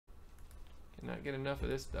Cannot get enough of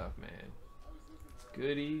this stuff, man.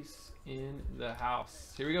 Goodies in the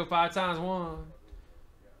house. Here we go, 5 times. 1,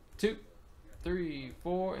 2, 3,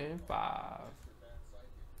 4, and 5.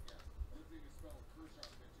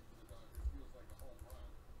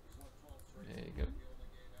 There you go.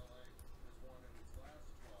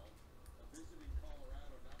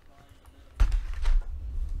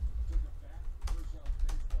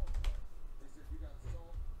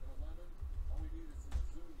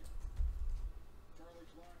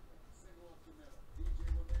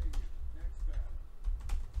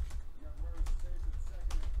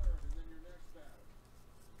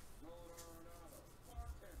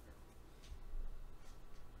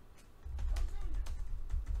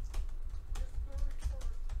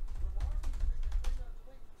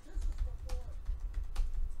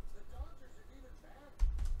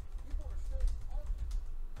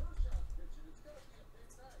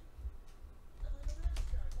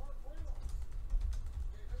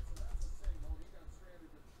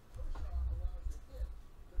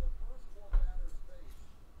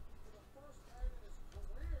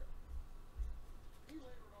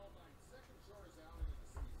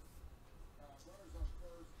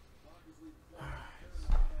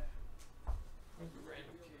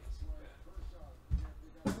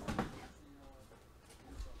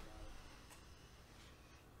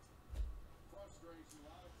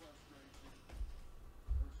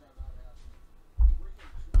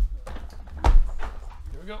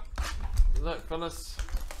 Here we go. Good luck, fellas.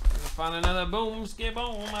 Gonna find another boom, skip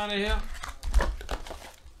on out of here.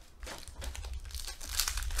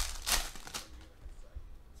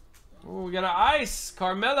 Ooh, we got an ice.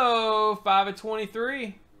 Carmelo, 5 of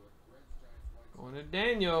 23. Going to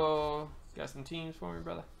Daniel. Got some teams for me,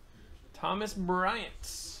 brother. Thomas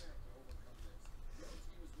Bryant.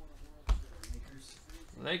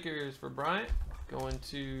 Lakers for Bryant. Going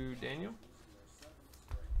to Daniel.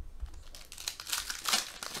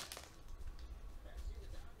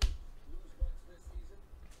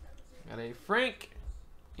 Got a Frank.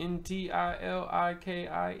 N-T-I-L-I-K-I-N-A.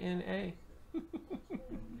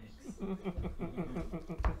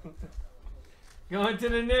 Going to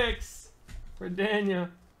the Knicks for Daniel.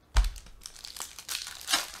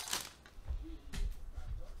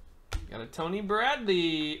 Got a Tony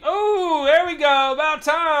Bradley. Oh, there we go. About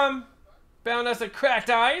time. Found us a cracked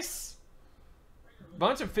ice.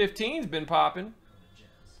 Bunch of 15s been popping.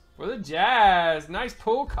 For the Jazz. Nice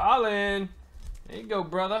pull, Colin. There you go,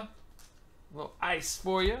 brother. A little ice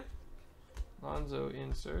for you. Lonzo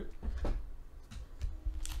insert.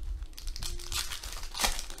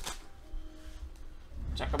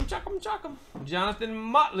 Chuck 'em, chuck 'em, chuck 'em. Jonathan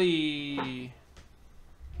Motley.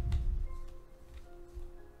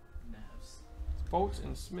 Bolts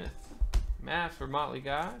and Smith. Math for Motley,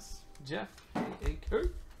 guys. Jeff A.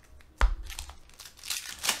 Kurt. I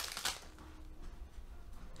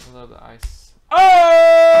love the ice.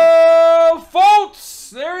 Oh,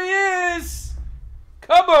 Fultz! There he is.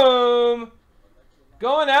 Kaboom!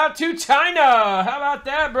 Going out to China. How about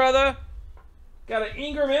that, brother? Got an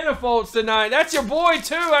Ingram and a Fultz tonight. That's your boy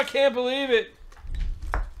too. I can't believe it.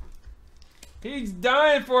 He's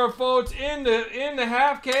dying for a Fultz in the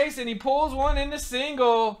half case, and he pulls one in the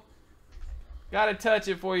single. Gotta touch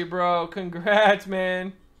it for you, bro. Congrats,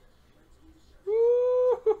 man.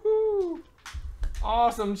 Woo-hoo-hoo.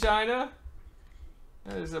 Awesome, China.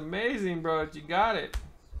 That is amazing, bro, that you got it.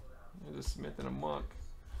 There's a Smith and a Monk.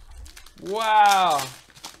 Wow.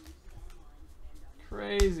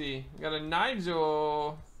 Crazy. We got a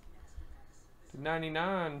Nigel to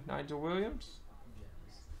 99. Nigel Williams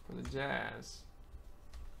for the Jazz.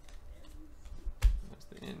 That's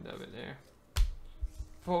the end of it there.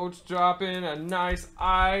 Fultz dropping a nice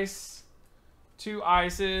ice. 2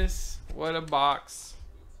 ices. What a box.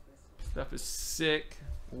 Stuff is sick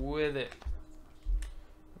with it.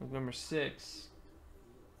 Number 6.